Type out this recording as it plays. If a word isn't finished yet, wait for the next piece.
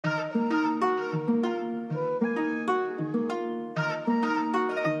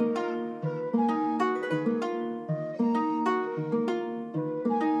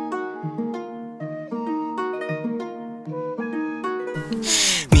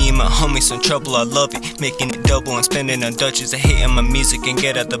my homies in trouble, I love it. Making it double and spending on Dutches. I hating my music and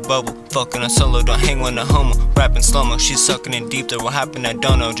get out the bubble. Fucking on solo, don't hang with a homo. Rapping slow-mo, she's sucking in deep. There what happened, I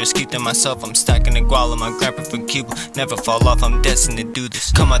don't know. Just keep to myself, I'm stacking the guala. My grandpa from Cuba, never fall off, I'm destined to do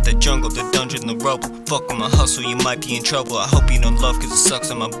this. Come out the jungle, the dungeon, the rubble. Fuck with my hustle, you might be in trouble. I hope you don't love cause it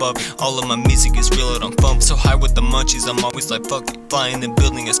sucks on my bubble. All of my music is real, I don't fumble. So high with the munchies, I'm always like fuck it. Fly in the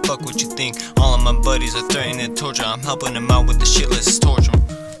building as fuck what you think. All of my buddies are threatening to torture. I'm helping them out with the shit, let's torture 'em.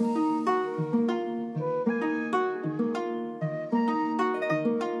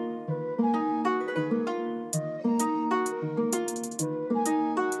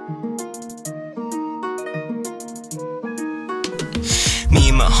 Me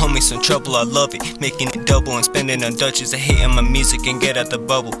and my homies in trouble, I love it. Making it double and spending on Dutches. I hating my music and get out the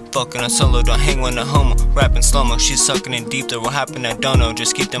bubble. Fucking on solo, don't hang with a homo. Rapping slow-mo, she's sucking in deep. There what happened, I don't know.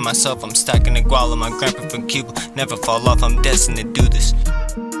 Just keep to myself, I'm stacking the guala. My grandpa from Cuba, never fall off, I'm destined to do this.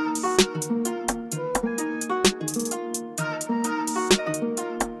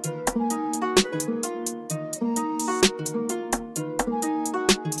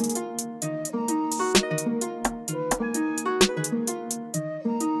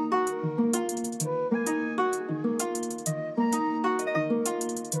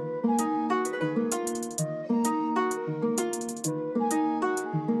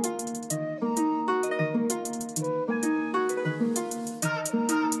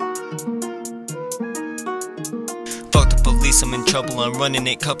 Fuck the police, I'm in trouble, I'm running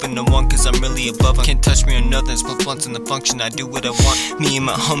it, cuffing the one cause I'm really above 'em. Can't touch me or nothing, split blunts in the function, I do what I want. Me and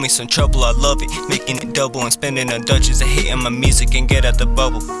my homies in trouble, I love it. Making it double and spending on Dutches. I hating my music and get out the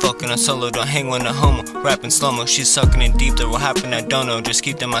bubble. Fucking on solo, don't hang with a homo. Rapping slow-mo, she's sucking in deep. There what happened, I don't know. Just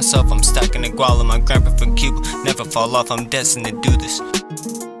keep to myself, I'm stacking the guala. My grandpa from Cuba, never fall off, I'm destined to do this.